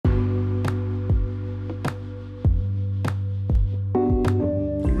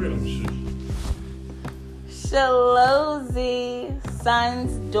Shalozy,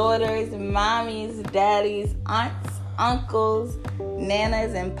 sons, daughters, mommies, daddies, aunts, uncles,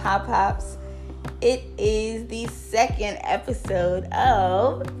 nanas, and pop-pops. It is the second episode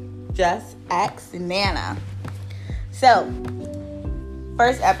of Just Ask Nana. So,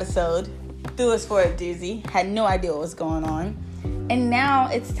 first episode, threw us for a doozy, had no idea what was going on. And now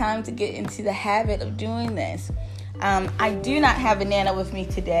it's time to get into the habit of doing this. I do not have a Nana with me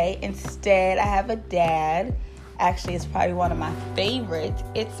today. Instead, I have a dad. Actually, it's probably one of my favorites.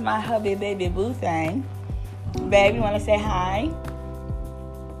 It's my hubby baby boo thing. Babe, you want to say hi?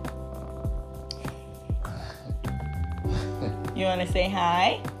 You want to say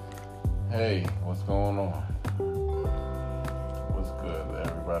hi? Hey, what's going on? What's good,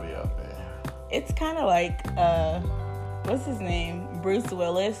 everybody out there? It's kind of like, what's his name? Bruce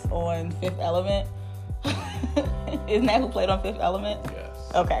Willis on Fifth Element. Isn't that who played on Fifth Element?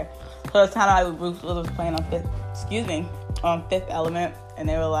 Yes. Okay. So it's kind of like when Bruce Willis was playing on Fifth Element, and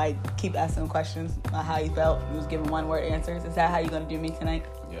they were like, keep asking him questions about how he felt. He was giving one-word answers. Is that how you're going to do me tonight?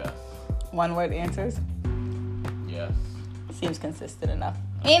 Yes. One-word answers? Yes. Seems consistent enough.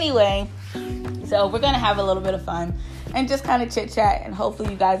 Anyway, so we're going to have a little bit of fun and just kind of chit-chat, and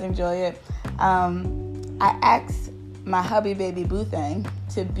hopefully you guys enjoy it. I asked my hubby baby boo thing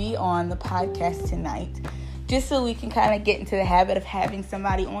to be on the podcast tonight, just so we can kind of get into the habit of having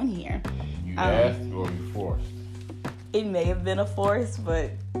somebody on here. You asked or you forced? It may have been a force, but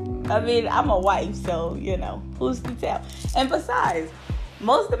I mean, I'm a wife, so, who's to tell? And besides,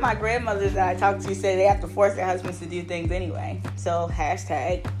 most of my grandmothers that I talk to say they have to force their husbands to do things anyway. So,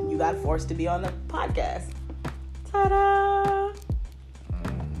 hashtag, you got forced to be on the podcast. Ta-da!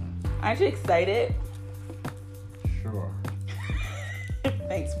 Aren't you excited? Sure.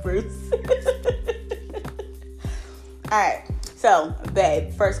 Thanks, Bruce. Alright, so,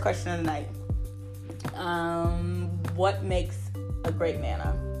 babe, first question of the night. What makes a great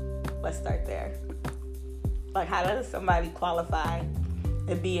Nana? Let's start there. Like, how does somebody qualify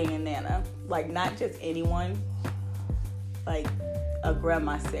as being a Nana? Like, not just anyone. Like, a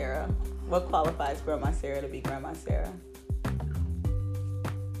Grandma Sarah. What qualifies Grandma Sarah to be Grandma Sarah?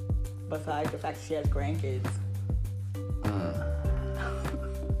 Besides the fact that she has grandkids.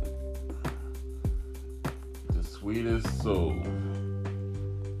 The sweetest soul.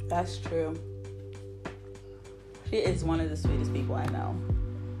 That's true. She is one of the sweetest people I know.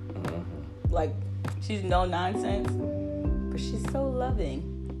 Mm-hmm. Like, she's no nonsense, but she's so loving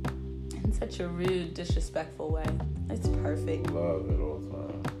in such a rude, disrespectful way. It's perfect. Love at all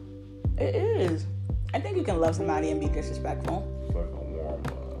times. It is. I think you can love somebody and be disrespectful. It's like a warm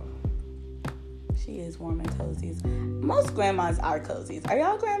love. She is warm and cozies. Most grandmas are cozies. Are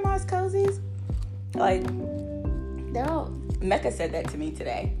y'all grandmas cozies? Like, they're all... Mecca said that to me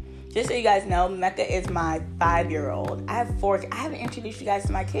today. Just so you guys know, Mecca is my 5-year-old. I have 4. I haven't introduced you guys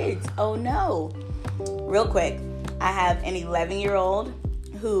to my kids. Oh, no. Real quick, I have an 11-year-old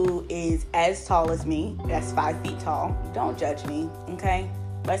who is as tall as me. That's 5 feet tall. Don't judge me, okay?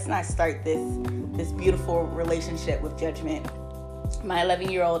 Let's not start this beautiful relationship with judgment. My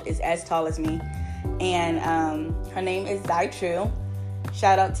 11-year-old is as tall as me, and her name is Zai True.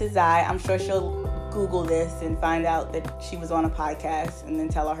 Shout out to Zai. I'm sure she'll Google this and find out that she was on a podcast and then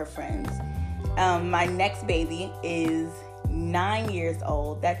tell all her friends. My next baby is 9 years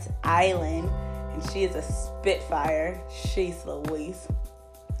old. That's Island, and she is a spitfire. She's Louise.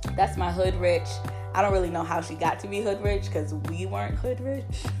 That's my hood rich. I don't really know how she got to be hood rich because we weren't hood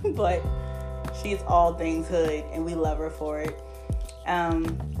rich, but she's all things hood, and we love her for it.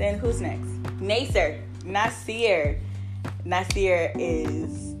 Then who's next? Nasir. Nasir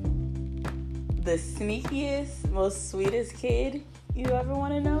is the sneakiest, most sweetest kid you ever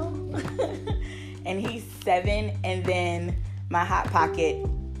want to know. And he's 7. And then my hot pocket,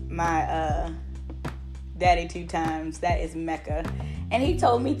 my daddy 2 times, that is Mecca. And he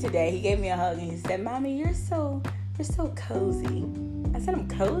told me today, he gave me a hug and he said, "Mommy, you're so cozy." I said, "I'm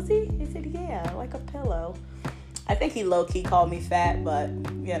cozy?" He said, "Yeah, like a pillow." I think he low-key called me fat, but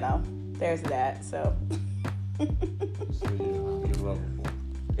there's that. So So you're lovable.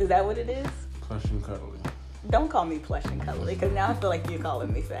 Is that what it is? Plush and cuddly. Don't call me plush and cuddly, because now I feel like you're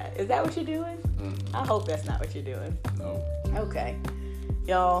calling me fat. Is that what you're doing? Mm-hmm. I hope that's not what you're doing. No. Okay.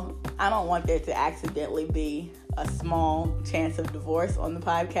 Y'all, I don't want there to accidentally be a small chance of divorce on the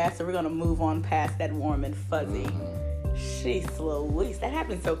podcast, so we're going to move on past that warm and fuzzy. Mm-hmm. She's Louise. That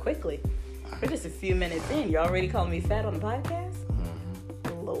happened so quickly. We're just a few minutes in. You're already calling me fat on the podcast?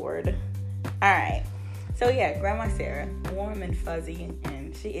 Mm-hmm. Lord. All right. So, yeah, Grandma Sarah, warm and fuzzy,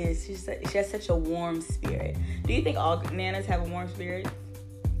 and she has such a warm spirit. Do you think all nanas have a warm spirit?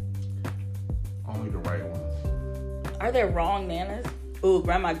 Only the right ones. Are there wrong nanas? Ooh,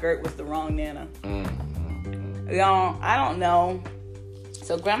 Grandma Gert was the wrong nana. Mm-hmm. Y'all, I don't know.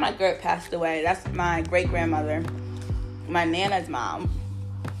 So Grandma Gert passed away. That's my great-grandmother, my nana's mom.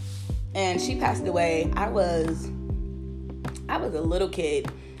 And she passed away. I was a little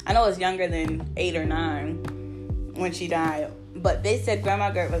kid. I know I was younger than 8 or 9 when she died. But they said Grandma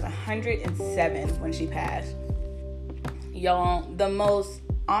Gert was 107 when she passed. Y'all, the most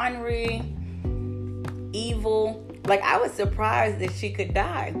ornery, evil. Like, I was surprised that she could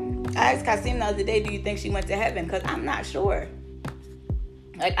die. I asked Kasim the other day, do you think she went to heaven? Because I'm not sure.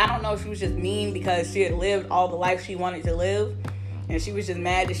 Like, I don't know if she was just mean because she had lived all the life she wanted to live. And she was just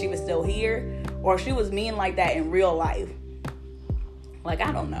mad that she was still here. Or she was mean like that in real life. Like,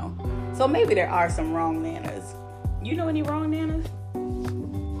 I don't know. So maybe there are some wrong nanas. You know any wrong nanas?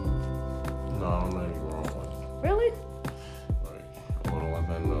 No, I don't know any wrong ones. Really? Like, all the ones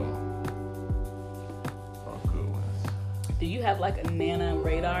I know are good ones. Do you have like a nana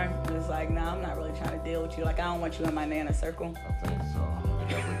radar? It's like, nah, I'm not really trying to deal with you. Like, I don't want you in my nana circle. I think so.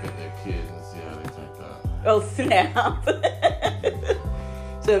 They gotta look at their kids and see how they turned out. Oh, snap.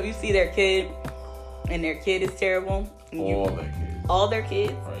 So if you see their kid and their kid is terrible. All their kids. All their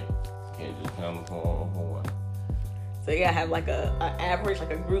kids? Right. You can't just count them all for one. So you gotta have like a average,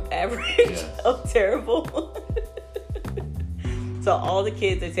 like a group average Yes. of terrible. So all the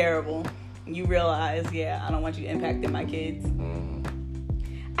kids are terrible. You realize, yeah, I don't want you impacting my kids.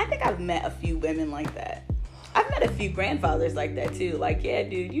 Mm-hmm. I think I've met a few women like that. I've met a few grandfathers like that too. Like, yeah,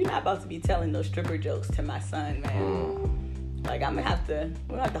 dude, you're not about to be telling those stripper jokes to my son, man. Like, we're gonna have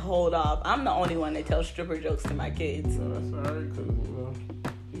to hold off. I'm the only one that tells stripper jokes to my kids. So that's alright, because,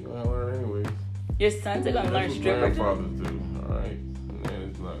 you're gonna learn anyways. Your sons are gonna learn That's what stripper jokes? grandfathers do, alright? And then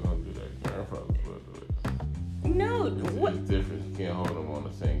it's not gonna do that. Grandfathers will do it. No, what? It's different. You can't hold them on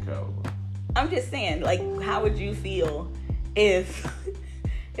the same caliber. I'm just saying, like, how would you feel if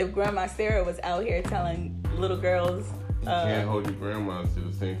Grandma Sarah was out here telling little girls You can't hold your grandma to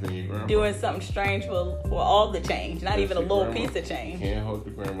the same thing your grandma doing something strange for all the change, not even a little piece of change? You can't hold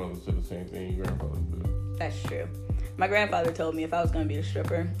your grandmothers to the same thing your grandfathers do. That's true. My grandfather told me if I was going to be a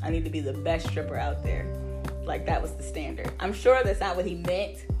stripper, I need to be the best stripper out there. Like, that was the standard. I'm sure that's not what he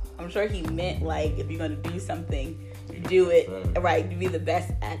meant. I'm sure he meant, like, if you're going to do something, do it right, to be the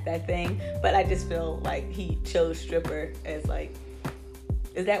best at that thing. But I just feel like he chose stripper as, like,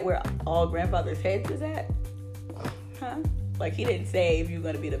 is that where all grandfathers' heads is at? Huh? Like, he didn't say if you're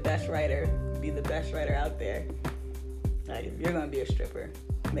going to be the best writer, be the best writer out there. Like, if you're going to be a stripper,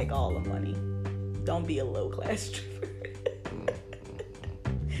 make all the money. Don't be a low-class stripper.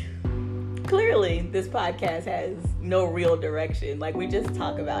 Clearly, this podcast has no real direction. Like, we just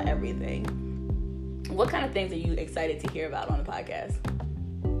talk about everything. What kind of things are you excited to hear about on the podcast?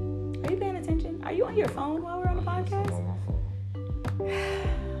 Are you paying attention? Are you on your phone while we're on the podcast? I'm on my phone.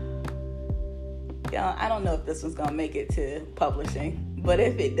 Yeah, I don't know if this one's gonna make it to publishing, but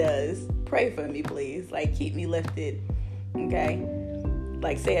if it does, pray for me, please. Like, keep me lifted, okay?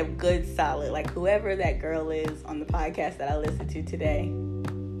 Like, say a good solid, like, whoever that girl is on the podcast that I listened to today,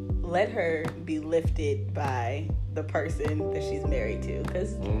 let her be lifted by the person that she's married to,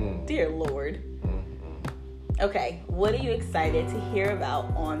 because, dear Lord. Okay, what are you excited to hear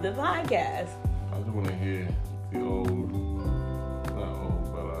about on the podcast? I just want to hear the old, not old,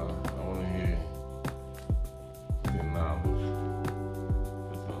 but I want to hear the knowledge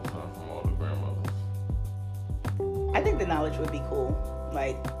that's going to come from all the grandmothers. I think the knowledge would be cool.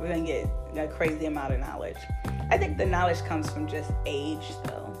 Like, we're going to get a crazy amount of knowledge. I think the knowledge comes from just age,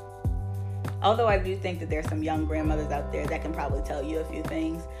 though. Although I do think that there's some young grandmothers out there that can probably tell you a few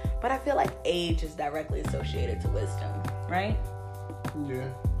things. But I feel like age is directly associated to wisdom, right? Yeah.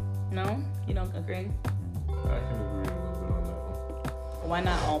 No? You don't agree? I can agree a little bit on that one. Why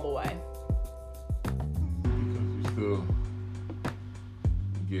not all the way? Because you still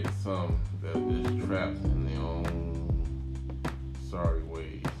get some that are just trapped in their own sorry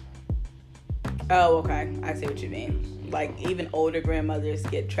ways. Oh, okay. I see what you mean. Like, even older grandmothers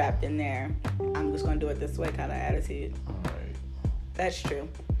get trapped in their, I'm just going to do it this way kind of attitude. Right. That's true.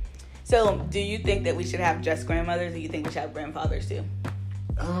 So, do you think that we should have just grandmothers, or you think we should have grandfathers too?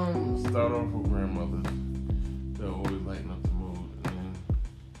 Start off with grandmothers. They'll always lighten up the mood. And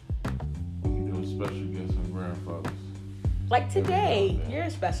then you do a special guest with grandfathers. Like today, you're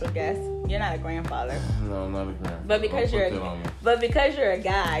a special guest. You're not a grandfather. No, not a grandfather. But because I'll you're a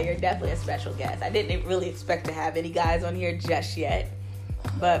guy, you're definitely a special guest. I didn't really expect to have any guys on here just yet.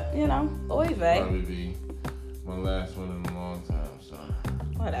 But, you know, oy vey. Probably be my last one in a long time, so.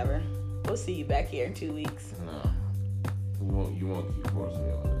 Whatever. We'll see you back here in 2 weeks. No. You won't keep forcing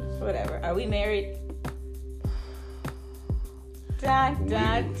me on this. Whatever. Are we married? Dun,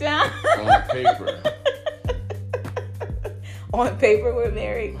 dun, dun. On paper. On paper, we're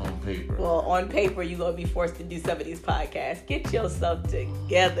married. On paper. Well, on paper, you're going to be forced to do some of these podcasts. Get yourself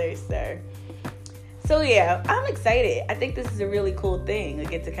together, sir. So, yeah, I'm excited. I think this is a really cool thing. We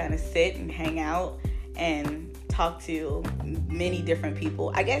get to kind of sit and hang out and talk to many different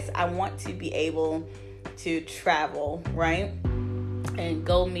people. I guess I want to be able to travel, right? And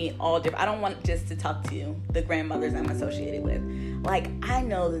go meet all different. I don't want just to talk to the grandmothers I'm associated with. Like, I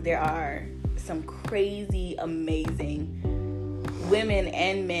know that there are some crazy, amazing women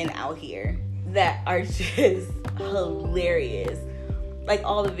and men out here that are just hilarious. Like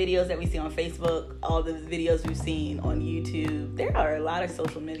all the videos that we see on Facebook, all the videos we've seen on YouTube, there are a lot of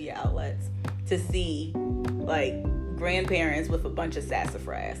social media outlets to see like grandparents with a bunch of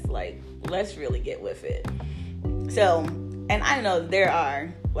sassafras. Like, let's really get with it. So, and I know there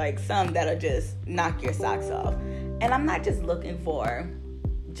are like some that'll just knock your socks off. And I'm not just looking for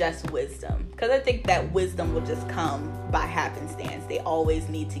just wisdom, because I think that wisdom will just come by happenstance. They always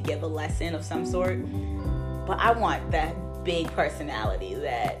need to give a lesson of some sort. But I want that big personality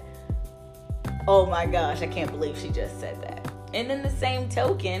that, oh my gosh, I can't believe she just said that. And in the same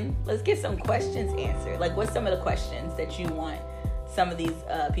token, let's get some questions answered. Like, what's some of the questions that you want some of these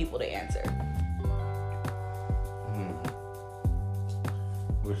people to answer?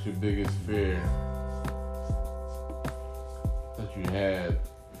 What's your biggest fear that you had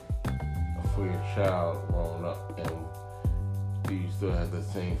for your child growing up, and do you still have the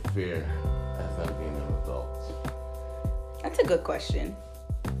same fear as them being an adult? That's a good question.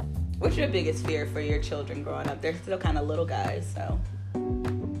 What's your biggest fear for your children growing up? They're still kind of little guys, so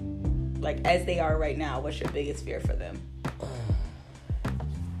like as they are right now, what's your biggest fear for them?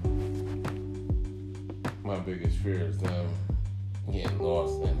 My biggest fear is them getting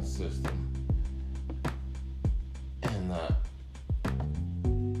lost in the system and not.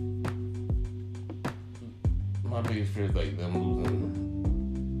 My biggest fear is like them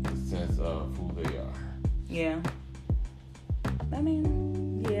losing the sense of who they are. Yeah. I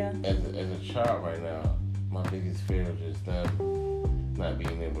mean, yeah. As a child right now, my biggest fear is just them not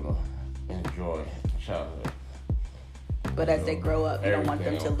being able to enjoy childhood. But as they grow up, you don't want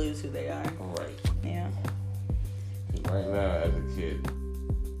them to lose who they are. Right. Yeah. Right now, as a kid,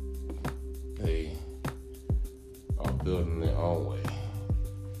 they are building their own way,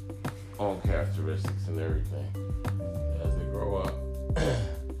 own characteristics and everything. As they grow up, I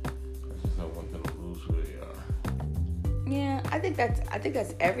just don't want them to lose who they are. Yeah, I think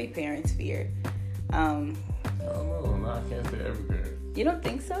that's every parent's fear. I don't know. No, I can't say every parent. You don't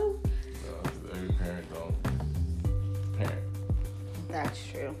think so? No, 'cause every parent don't parent. That's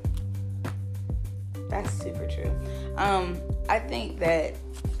true. That's super true. I think that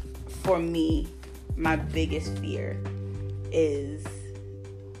for me, my biggest fear is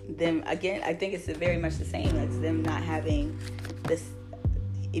them, again, I think it's very much the same. It's them not having this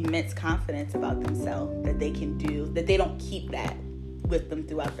immense confidence about themselves that they can do, that they don't keep that with them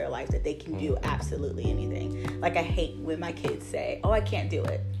throughout their life, that they can do absolutely anything. Like, I hate when my kids say, oh, I can't do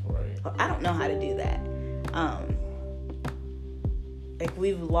it. Right. I don't know how to do that. Like,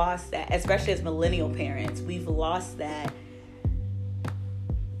 we've lost that, especially as millennial parents. We've lost that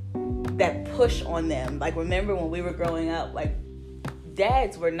push on them. Like, remember when we were growing up, like,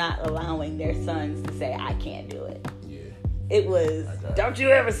 dads were not allowing their sons to say, I can't do it. Yeah. It was, don't you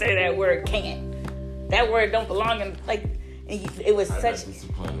ever say that word can't. That word don't belong in, like, and it was I such. got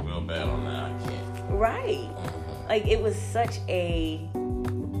disciplined real bad on that. I can't. Right. Like, it was such a.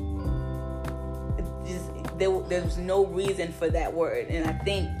 There was no reason for that word, and I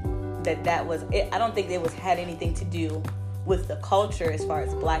think that was it. I don't think it had anything to do with the culture as far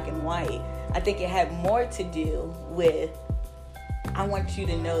as black and white. I think it had more to do with, I want you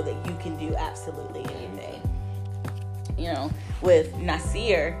to know that you can do absolutely anything. You know, with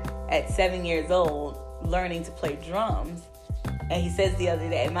Nasir at 7 years old learning to play drums, and he says the other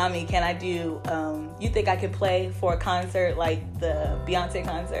day, Mommy, can I do, you think I could play for a concert like the Beyonce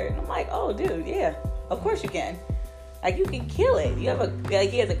concert? And I'm like, oh, dude, yeah. Of course you can. Like, you can kill it. He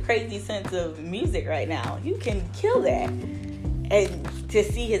has a crazy sense of music right now. You can kill that. And to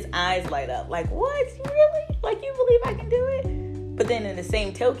see his eyes light up, like, what? Really? Like, you believe I can do it? But then in the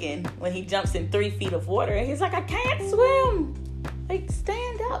same token, when he jumps in 3 feet of water, and he's like, I can't swim. Like,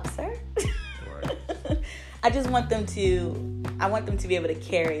 stand up, sir. Right. I just want them to be able to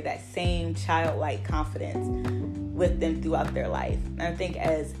carry that same childlike confidence with them throughout their life. And I think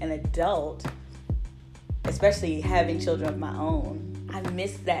as an adult, especially having children of my own, I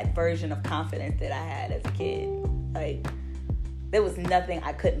miss that version of confidence that I had as a kid. Like, there was nothing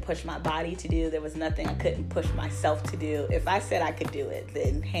I couldn't push my body to do. There was nothing I couldn't push myself to do. If I said I could do it,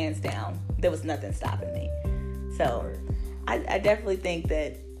 then hands down, there was nothing stopping me. So I definitely think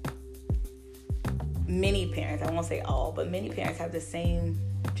that many parents, I won't say all, but many parents have the same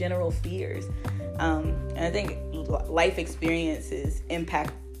general fears. And I think life experiences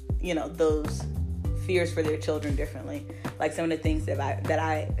impact, those fears for their children differently. Like some of the things that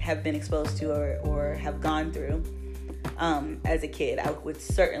I have been exposed to or have gone through as a kid, I would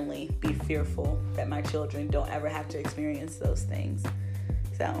certainly be fearful that my children don't ever have to experience those things.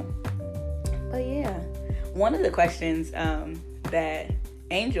 So, but yeah. One of the questions that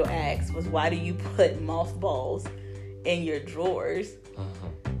Angel asked was, why do you put mothballs in your drawers?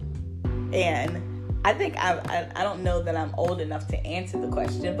 And I think I don't know that I'm old enough to answer the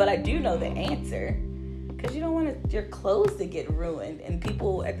question, but I do know the answer. Because you don't want your clothes to get ruined. And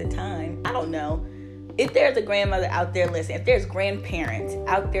people at the time, I don't know. If there's a grandmother out there listening, if there's grandparents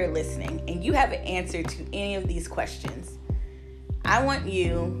out there listening, and you have an answer to any of these questions, I want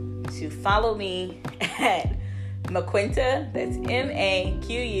you to follow me at Maquinta, that's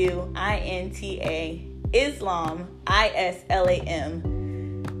MAQUINTA, Islam, ISLAM,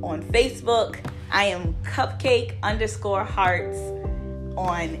 on Facebook. I am cupcake_hearts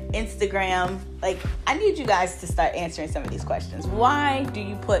on Instagram. Like, I need you guys to start answering some of these questions. Why do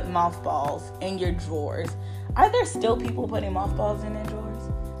you put mothballs in your drawers? Are there still people putting mothballs in their drawers?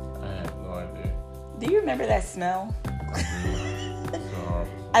 I have no idea. Do you remember that smell?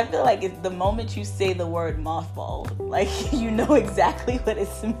 I feel like it's the moment you say the word mothball, like you know exactly what it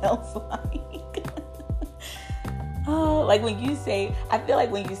smells like. Oh, like when you say, I feel like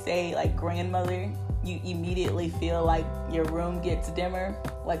when you say like grandmother, you immediately feel like your room gets dimmer,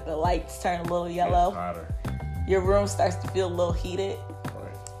 like the lights turn a little yellow. Your room starts to feel a little heated.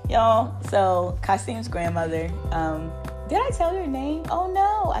 Right. Y'all, so Kasim's grandmother, did I tell your name? Oh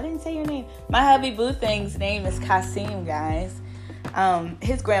no, I didn't say your name. My hubby Boo Thing's name is Kasim, guys.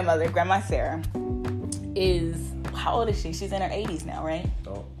 His grandmother, Grandma Sarah, is, how old is she? She's in her 80s now, right?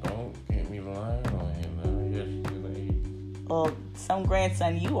 Don't get me lying on him now. Yes, she's in the 80s. Well, some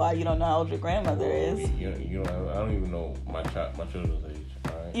grandson you are, you don't know how old your grandmother is. You know, I don't even know my children's age,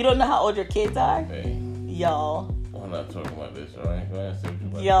 all right? You don't know how old your kids are? Hey. Y'all. I'm not talking about this, all right?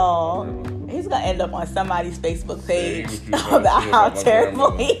 Y'all. He's going to end up on somebody's Facebook page about how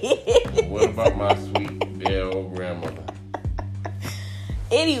terrible he is. What about my sweet, dear old grandmother?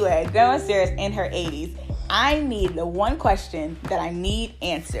 Anyway, Grandma Sarah's in her 80s. I need the one question that I need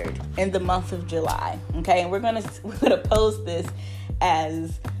answered in the month of July. Okay, and we're gonna post this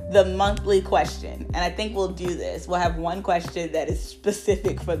as the monthly question, and I think we'll do this. We'll have one question that is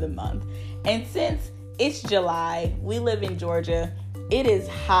specific for the month. And since it's July, we live in Georgia. It is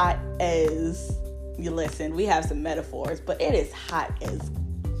hot as, you listen, we have some metaphors, but it is hot as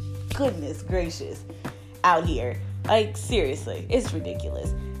goodness gracious out here. Like, seriously, it's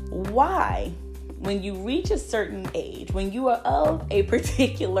ridiculous. Why, when you reach a certain age, when you are of a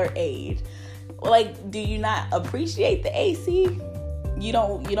particular age, like, do you not appreciate the AC? You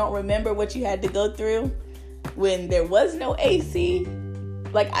don't remember what you had to go through when there was no AC?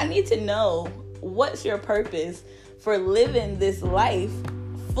 Like, I need to know, what's your purpose for living this life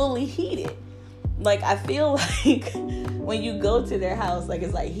fully heated? Like, I feel like when you go to their house, like,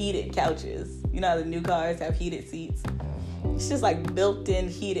 it's like heated couches. You know how the new cars have heated seats? It's just like built-in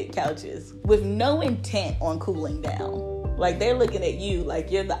heated couches with no intent on cooling down. Like, they're looking at you like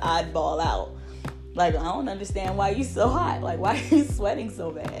you're the oddball out. Like, I don't understand why you're so hot. Like, why are you sweating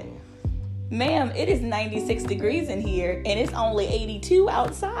so bad? Ma'am, it is 96 degrees in here and it's only 82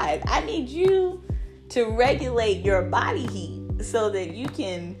 outside. I need you to regulate your body heat so that you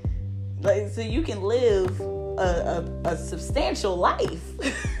can live a substantial life.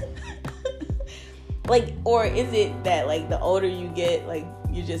 Like, or is it that, like, the older you get, like,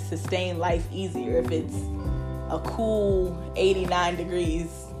 you just sustain life easier if it's a cool 89 degrees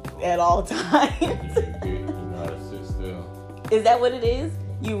at all times? You know how to sit still. Is that what it is?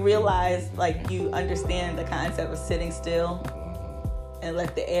 You realize, like, you understand the concept of sitting still and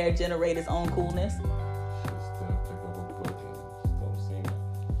let the air generate its own coolness? Sit still, pick up a book and just don't see it.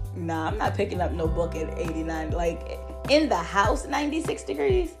 Nah, I'm not picking up no book at 89. Like, in the house, 96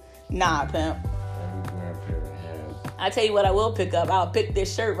 degrees? Nah, pimp. I tell you what I will pick up. I'll pick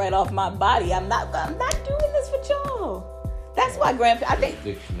this shirt right off my body. I'm not doing this with y'all. That's why I think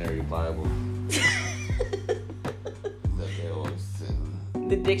dictionary Bible. That they always send.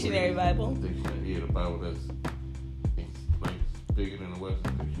 The dictionary Bible? Yeah, the Bible that's like bigger than the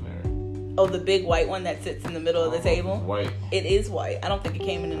Webster Dictionary. Oh, the big white one that sits in the middle of the table? It's white. It is white. I don't think it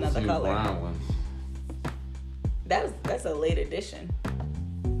came in another color. Brown one. That's a late edition.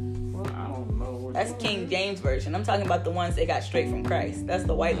 Well, I don't know. That's King James version. I'm talking about the ones they got straight from Christ. That's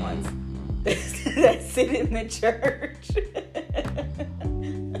the white ones that sit in the church.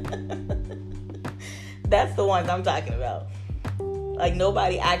 That's the ones I'm talking about. Like,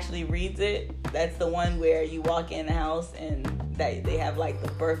 nobody actually reads it. That's the one where you walk in the house and they have like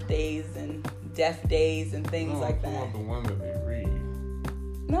the birthdays and death days and things like that. The one that they read.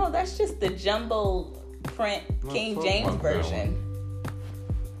 No, that's just the jumbo print King James version.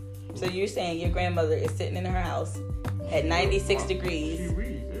 So you're saying your grandmother is sitting in her house at 96 degrees. She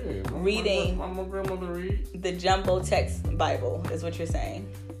reads, yeah. Reading my grandmother reads. The jumbo text Bible is what you're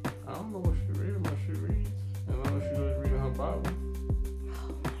saying. I don't know what she reads, but she reads. And I know she was reading her Bible.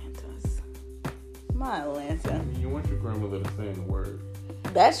 My Atlanta. I mean, you want your grandmother to say the word.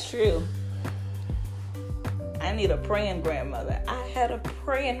 That's true. I need a praying grandmother. I had a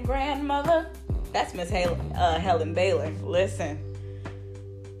praying grandmother. That's Miss Helen Baylor. Listen.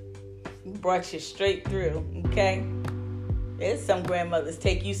 Brought you straight through, okay? There's some grandmothers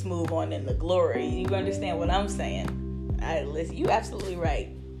take you smooth on in the glory. You understand what I'm saying? Listen, you absolutely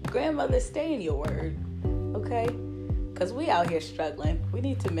right. Grandmothers, stay in your word, okay? Because we out here struggling. We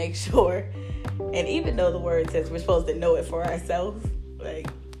need to make sure. And even though the word says we're supposed to know it for ourselves, like,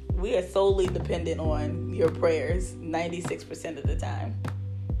 we are solely dependent on your prayers 96% of the time.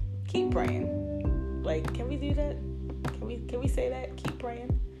 Keep praying. Like, can we do that? Can we say that? Keep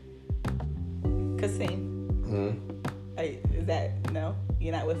praying. Kasim. Is that no?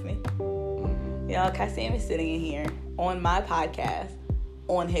 You're not with me? Y'all, Kasim is sitting in here on my podcast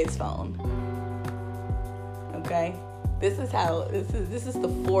on his phone. Okay? This is the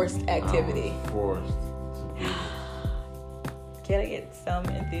forced activity. Forced. Can I get some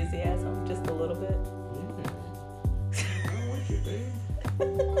enthusiasm? Just a little bit? Yeah. I want you, babe.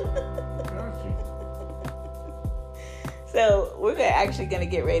 Got you. So we're actually going to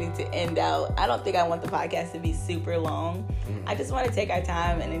get ready to end out. I don't think I want the podcast to be super long. I just want to take our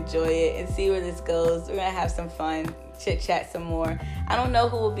time and enjoy it and see where this goes. We're going to have some fun, chit-chat some more. I don't know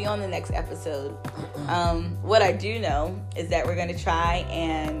who will be on the next episode. What I do know is that we're going to try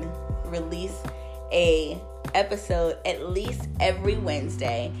and release a episode at least every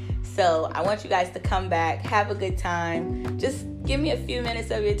Wednesday. So I want you guys to come back, have a good time. Just give me a few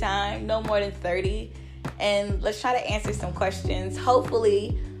minutes of your time, no more than 30. And let's try to answer some questions.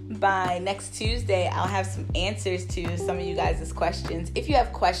 Hopefully by next Tuesday, I'll have some answers to some of you guys' questions. If you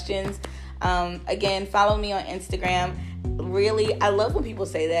have questions, again, follow me on Instagram. Really, I love when people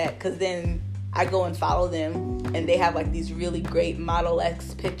say that, because then I go and follow them and they have like these really great Model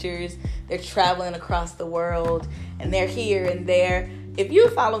X pictures. They're traveling across the world and they're here and there. If you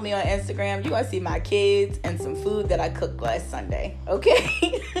follow me on Instagram, you're going to see my kids and some food that I cooked last Sunday.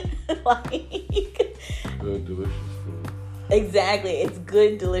 Okay? Good, delicious food. Exactly. It's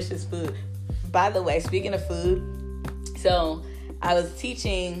good, delicious food. By the way, speaking of food, so I was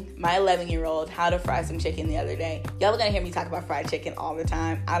teaching my 11-year-old how to fry some chicken the other day. Y'all are going to hear me talk about fried chicken all the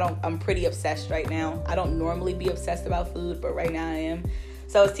time. I'm pretty obsessed right now. I don't normally be obsessed about food, but right now I am.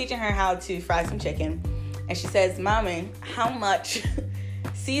 So I was teaching her how to fry some chicken. And she says, Mommy, how much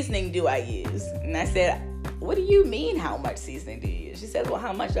seasoning do I use? And I said, what do you mean, how much seasoning do you use? She said, well,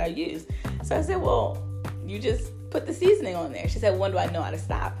 how much do I use? So I said, well, you just put the seasoning on there. She said, when do I know how to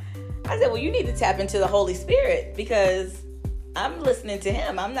stop? I said, well, you need to tap into the Holy Spirit, because I'm listening to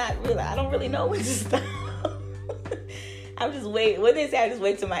him. I don't really know when to stop. I'm just waiting. What they say, I just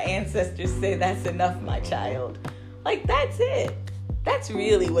wait till my ancestors say that's enough, my child. Like, that's it. That's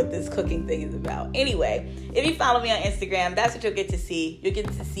really what this cooking thing is about. Anyway, if you follow me on Instagram, that's what you'll get to see. You'll get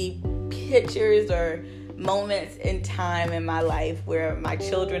to see pictures or moments in time in my life where my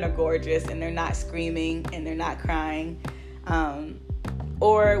children are gorgeous and they're not screaming and they're not crying.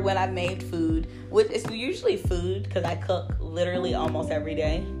 Or when I've made food, which is usually food because I cook literally almost every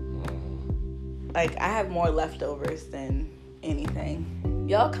day. Like, I have more leftovers than anything.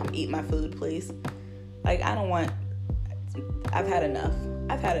 Y'all come eat my food, please. Like, I've had enough.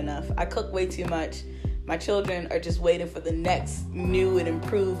 I cook way too much. My children are just waiting for the next new and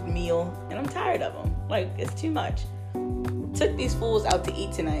improved meal, and I'm tired of them. Like, it's too much. Took these fools out to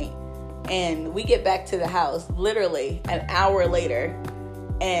eat tonight, and we get back to the house literally an hour later,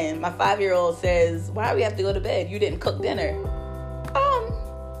 and my 5-year-old says, why do we have to go to bed? You didn't cook dinner.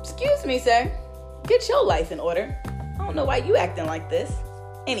 Excuse me, sir. Get your life in order. I don't know why you acting like this.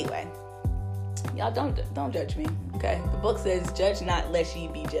 Anyway. Y'all don't judge me, okay? The book says, judge not lest ye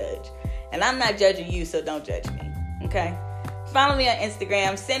be judged. And I'm not judging you, so don't judge me, okay? Follow me on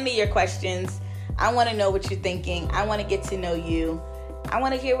Instagram. Send me your questions. I want to know what you're thinking. I want to get to know you. I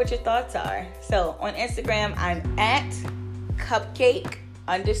want to hear what your thoughts are. So on Instagram, I'm at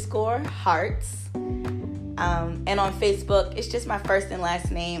cupcake_hearts. And on Facebook, it's just my first and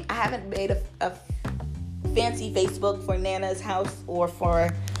last name. I haven't made a fancy Facebook for Nana's house or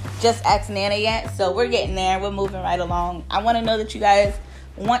for Just Ask Nana yet. So we're getting there. We're moving right along. I want to know that you guys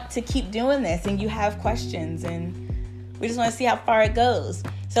want to keep doing this and you have questions, and we just want to see how far it goes.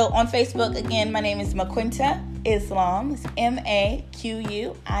 So on Facebook, again, my name is Maquinta Islam. It's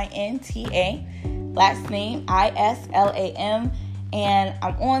MAQUINTA. Last name ISLAM. And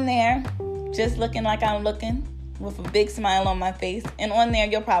I'm on there just looking like I'm looking, with a big smile on my face. And on there,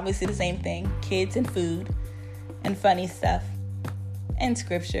 you'll probably see the same thing. Kids and food and funny stuff and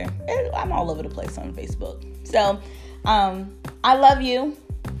scripture. I'm all over the place on Facebook. So I love you.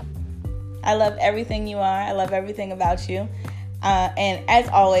 I love everything you are. I love everything about you. And as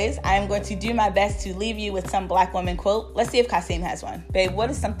always, I am going to do my best to leave you with some Black woman quote. Let's see if Kasim has one. Babe, what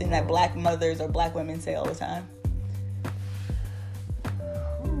is something that Black mothers or Black women say all the time?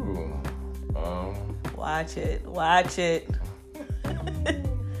 Watch it.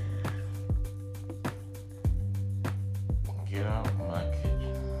 Get out of my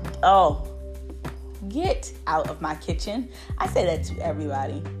kitchen. Oh, get out of my kitchen. I say that to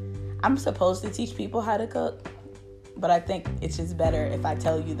everybody. I'm supposed to teach people how to cook, but I think it's just better if I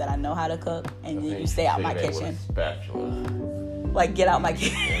tell you that I know how to cook and then you stay out my kitchen. With a spatula. Like, get out my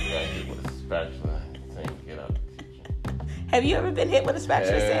kitchen. Yeah, hit with a spatula. Saying, get out the kitchen. Have you ever been hit with a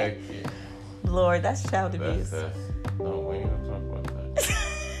spatula? Heck yeah. Lord, that's child abuse. No, we ain't gonna talk about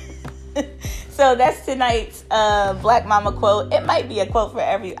that. So that's tonight's Black Mama quote. It might be a quote for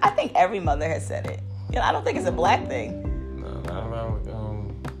I think every mother has said it. You know, I don't think it's a Black thing. No, not a lot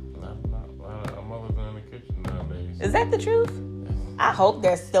of mothers in the kitchen nowadays. Is that the truth? I hope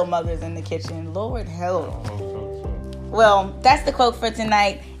there's still mothers in the kitchen. Lord help. I hope so too. Well, that's the quote for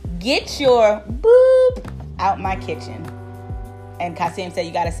tonight. Get your boop out my kitchen. And Kasim said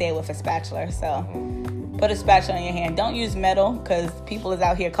you got to say it with a spatula. So put a spatula in your hand. Don't use metal, because people is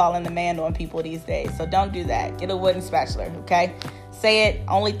out here calling the man on people these days. So don't do that. Get a wooden spatula, okay? Say it.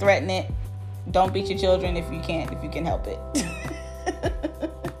 Only threaten it. Don't beat your children if you can help it.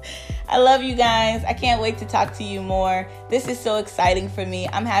 I love you guys. I can't wait to talk to you more. This is so exciting for me.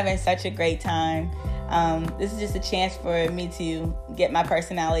 I'm having such a great time. This is just a chance for me to get my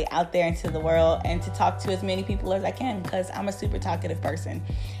personality out there into the world and to talk to as many people as I can, because I'm a super talkative person.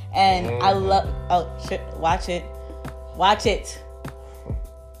 And I love... Oh, shit. Watch it.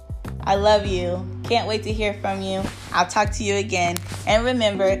 I love you. Can't wait to hear from you. I'll talk to you again. And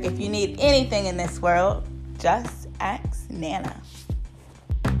remember, if you need anything in this world, just ask Nana.